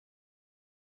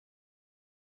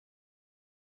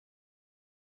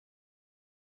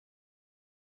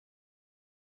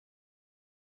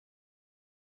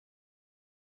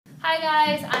Hi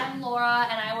guys, I'm Laura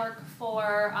and I work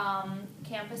for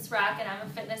Campus Rec and I'm a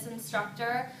fitness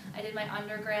instructor. I did my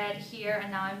undergrad here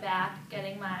and now I'm back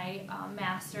getting my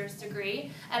master's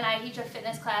degree. And I teach a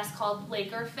fitness class called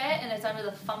LakerFit and it's under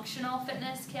the functional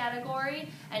fitness category.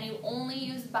 And you only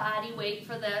use body weight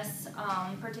for this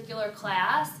particular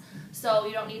class. So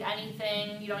you don't need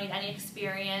anything, you don't need any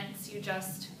experience, you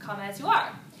just come as you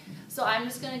are. So I'm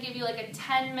just going to give you like a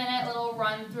 10-minute little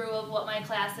run through of what my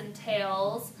class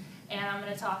entails. And I'm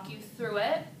going to talk you through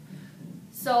it.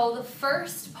 So the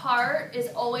first part is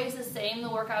always the same. The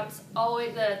workout's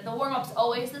always the warm-up's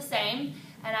always the same,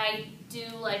 and I do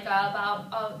like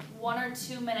about a 1 or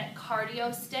 2 minute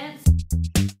cardio stints.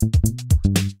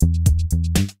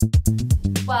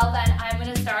 Well, then I'm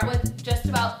going to start with just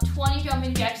about 20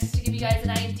 jumping jacks just to give you guys an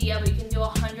idea, but you can do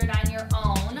 100 on your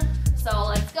own. So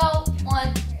let's go.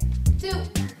 1, 2.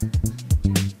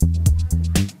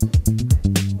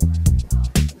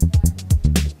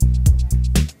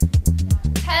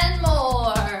 10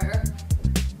 more.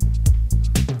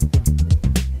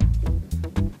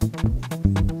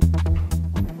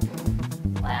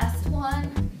 Last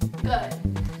one. Good.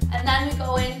 And then we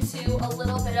go into a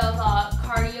little bit of a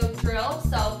cardio drill.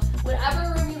 So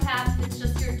whatever room you have, if it's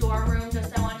just your dorm room,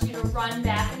 just I want you to run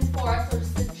back and forth. So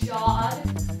just a jog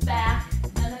back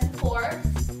and then forth.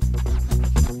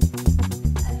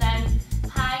 And then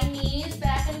high knees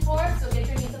back and forth. So get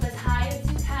your knees up as high as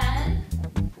you can.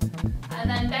 And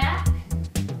then back.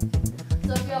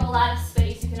 So if you have a lot of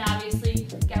space, you can obviously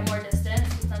get more distance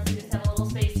since we just have a little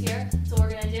space here. So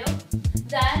we're going to do.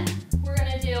 Then we're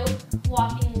going to do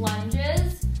walking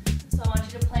lunges. So I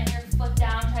want you to plant your foot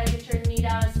down, try to get your knee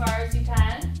down as far as you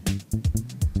can.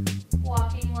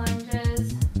 Walking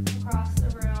lunges across the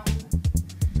room.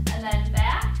 And then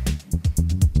back.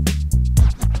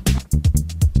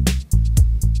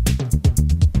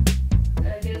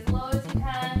 Good, get as low as you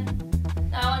can.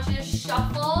 Now I want you to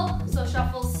shuffle. So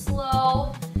shuffle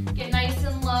slow, get nice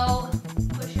and low,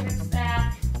 push your hips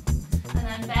back, and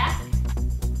then back.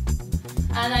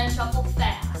 And then shuffle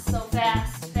fast. So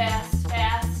fast, fast,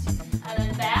 fast, and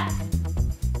then back.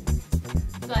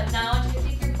 Good. Now I want you to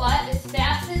take your butt as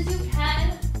fast as you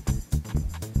can.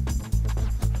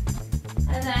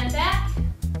 And then back.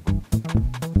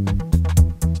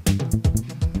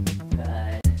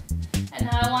 Good. And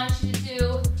now I want you to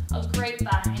do a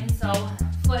grapevine. So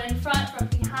foot in front,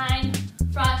 front behind,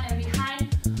 front and behind.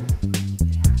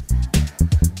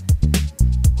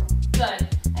 Good.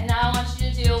 And now I want you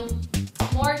to do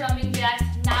more jumping jacks,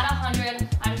 not 100.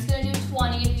 I'm just going to do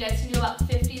 20. If you guys can do about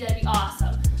 50, that'd be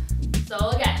awesome. So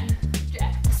again,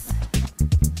 jacks.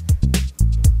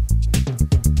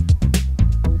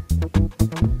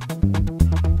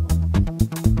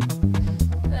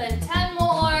 Good. 10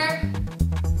 more.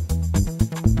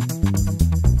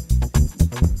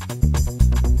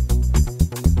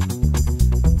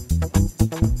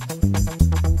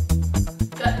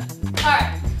 Good.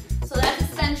 Alright. So that's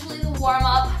essentially the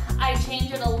warm-up. I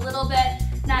change it a little bit,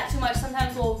 not too much.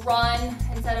 Sometimes we'll run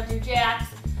instead of do jacks.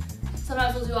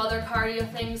 Sometimes we'll do other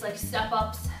cardio things like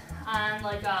step-ups on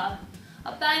like a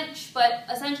bench, but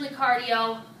essentially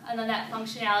cardio and then that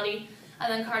functionality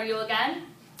and then cardio again.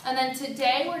 And then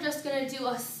today we're just going to do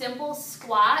a simple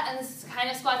squat, and this kind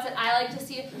of squats that I like to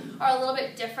see are a little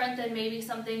bit different than maybe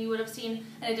something you would have seen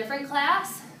in a different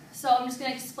class. So I'm just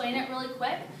going to explain it really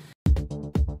quick.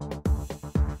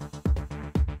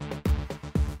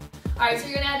 Alright, so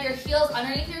you're going to have your heels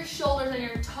underneath your shoulders and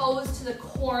your toes to the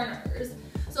corners.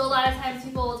 So a lot of times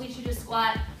people will teach you to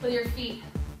squat with your feet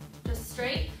just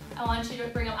straight. I want you to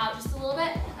bring them out just a little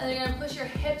bit. And then you're going to push your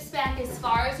hips back as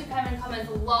far as you can and come as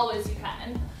low as you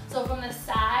can. So from the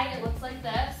side, it looks like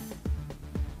this.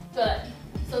 Good.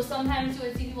 So sometimes you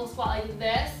would see people squat like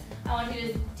this. I want you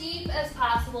as deep as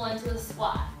possible into the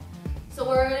squat. So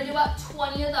we're going to do about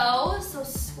 20 of those. So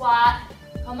squat,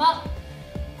 come up.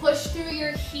 Push through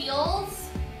your heels.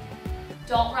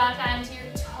 Don't rock onto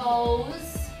your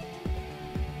toes.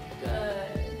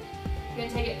 Good. You're going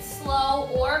to take it slow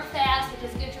or fast, but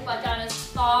just get your butt down as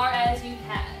far as you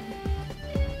can.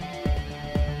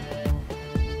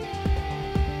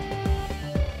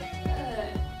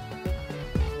 Good.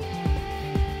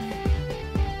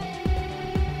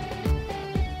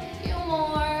 A few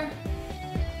more.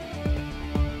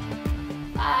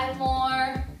 5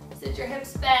 more. Sit your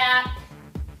hips back.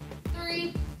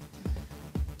 3,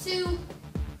 2,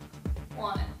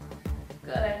 1.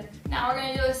 Good. Now we're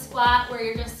going to do a squat where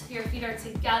your feet are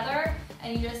together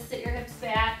and you just sit your hips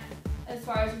back as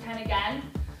far as you can again.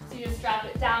 So you just drop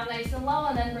it down nice and low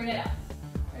and then bring it up.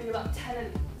 We're going to do about 10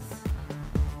 of these.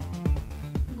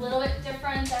 A little bit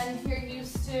different than you're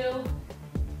used to.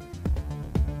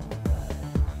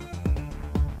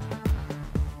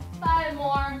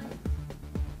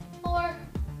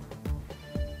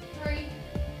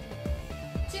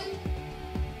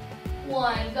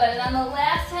 1. Good. And on the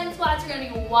last 10 squats, you're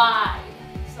going to be wide.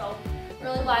 So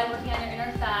really wide, working on your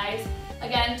inner thighs.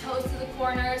 Again, toes to the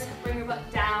corners. Bring your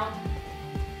butt down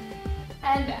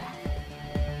and back.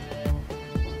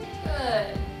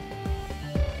 Good.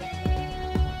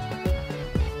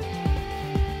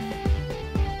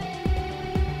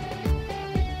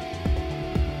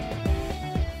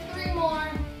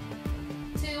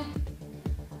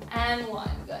 And 1.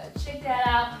 Good. Shake that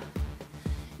out.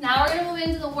 Now we're going to move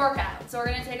into the workout. So we're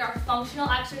going to take our functional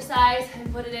exercise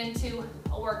and put it into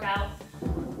a workout.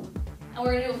 And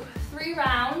we're going to do 3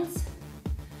 rounds.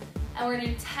 And we're going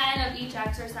to do 10 of each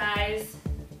exercise.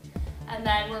 And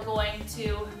then we're going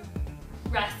to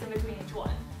rest in between each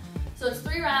one. So it's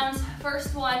 3 rounds.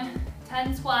 First one,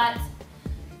 10 squats,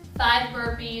 5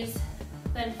 burpees,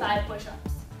 then 5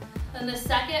 push-ups. Then the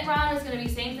second round is going to be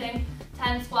same thing,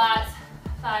 10 squats,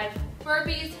 5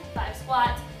 burpees, 5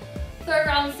 squats. Third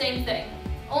round, same thing.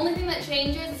 Only thing that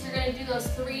changes is you're going to do those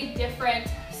 3 different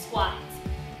squats.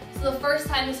 So the first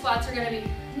time the squats are going to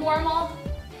be normal,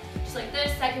 just like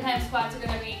this. Second time squats are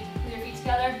going to be with your feet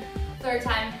together. Third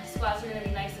time squats are going to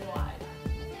be nice and wide.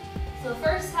 So the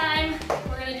first time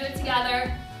we're going to do it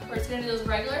together. We're just going to do those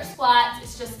regular squats.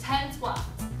 It's just 10 squats.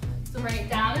 So bring it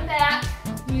down and back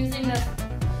using the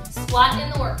squat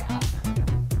in the workout.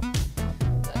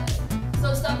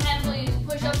 So sometimes we'll use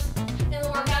push-ups in the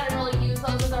workout and really use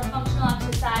those as our functional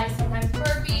exercise. Sometimes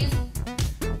burpees,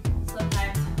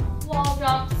 sometimes wall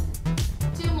jumps.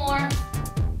 2 more.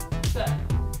 Good.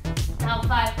 Now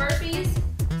 5 burpees.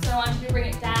 So I want you to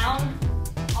bring it down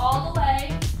all the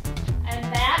way and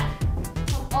back.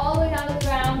 Come all the way down to the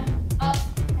ground, up,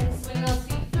 and swing those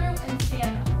feet through and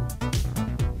stand up.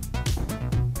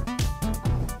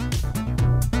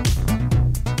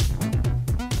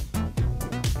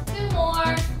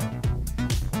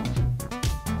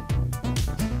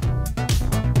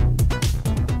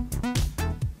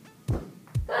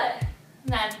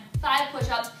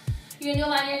 You can do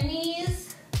them on your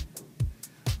knees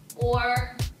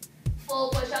or full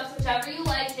push-ups, whichever you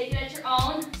like. Take it at your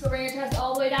own. So bring your chest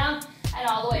all the way down and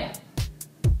all the way up.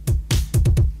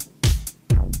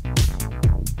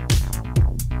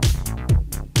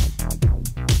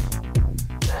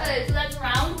 Good. So that's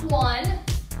round 1.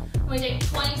 We take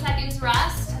 20 seconds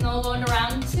rest, and then we'll go into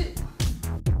round 2.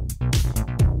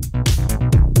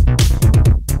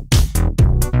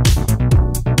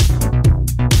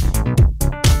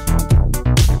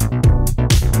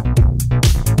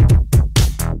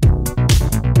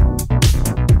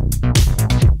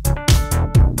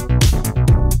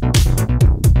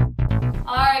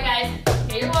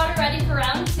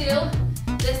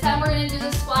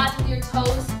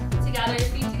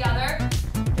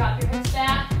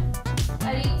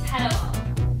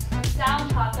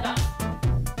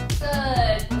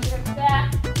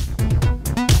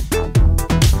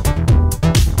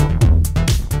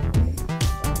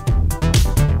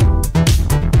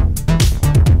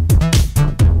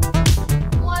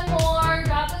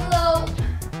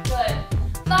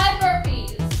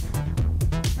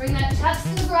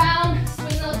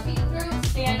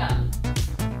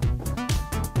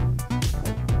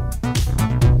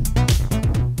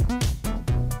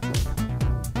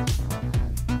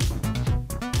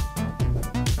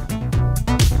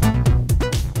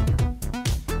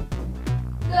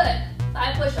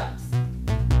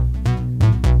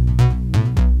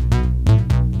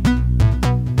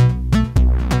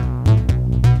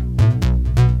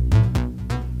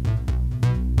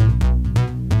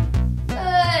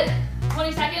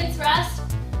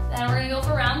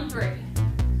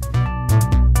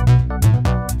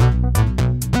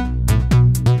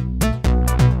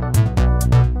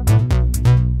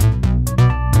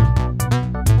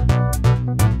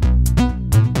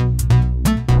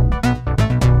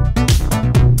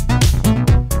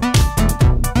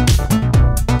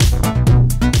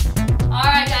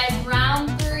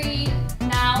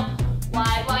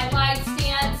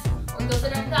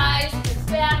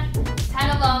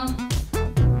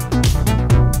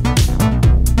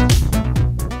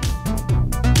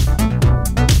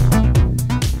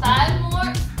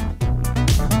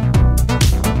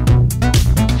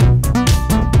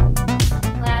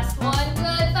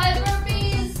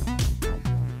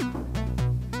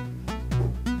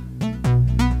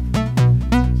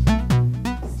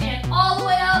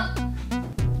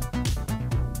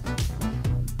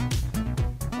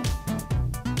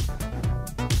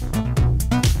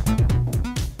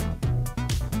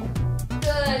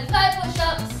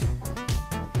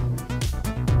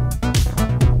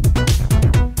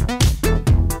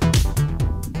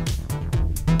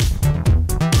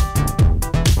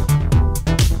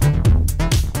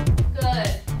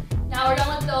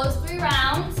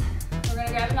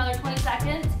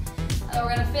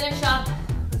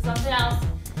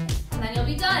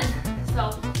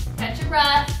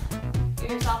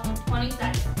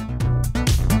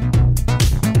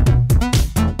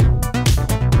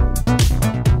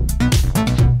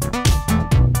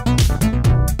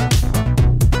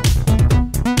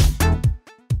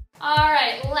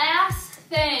 right, last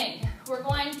thing. We're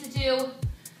going to do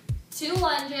 2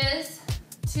 lunges,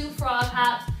 2 frog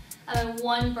hops, and then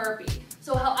 1 burpee.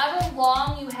 So however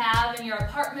long you have in your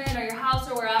apartment or your house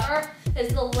or wherever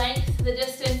is the length, the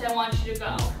distance I want you to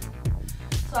go.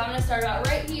 So I'm gonna start about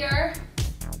right here.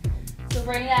 So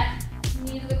bring that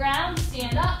knee to the ground,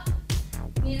 stand up,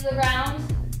 knee to the ground,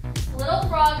 little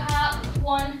frog hop,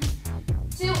 1,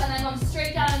 2, and then come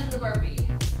straight down into the burpee.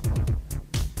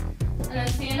 And then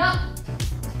stand up,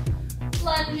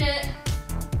 lunge it,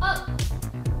 up,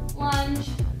 lunge,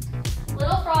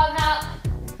 little frog hop.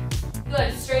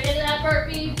 Good, straight into that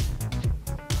burpee.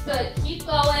 Good, keep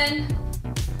going.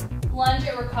 Lunge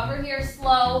it, recover here,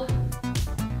 slow,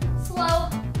 slow,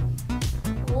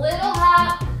 little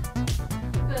hop.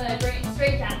 Good, bring it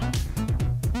straight down.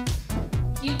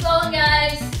 Keep going,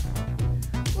 guys.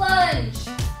 Lunge,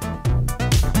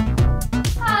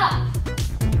 hop.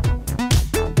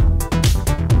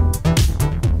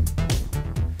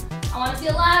 I want to see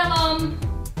a lot of them.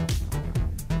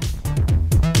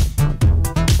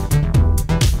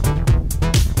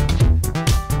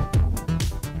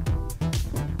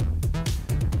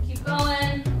 Keep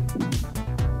going.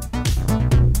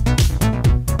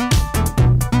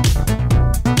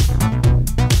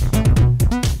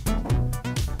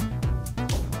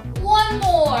 One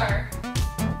more.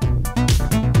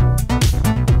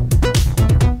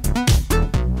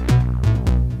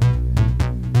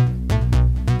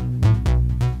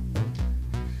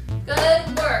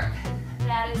 Good work.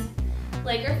 That is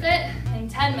LakerFit in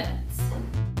 10 minutes.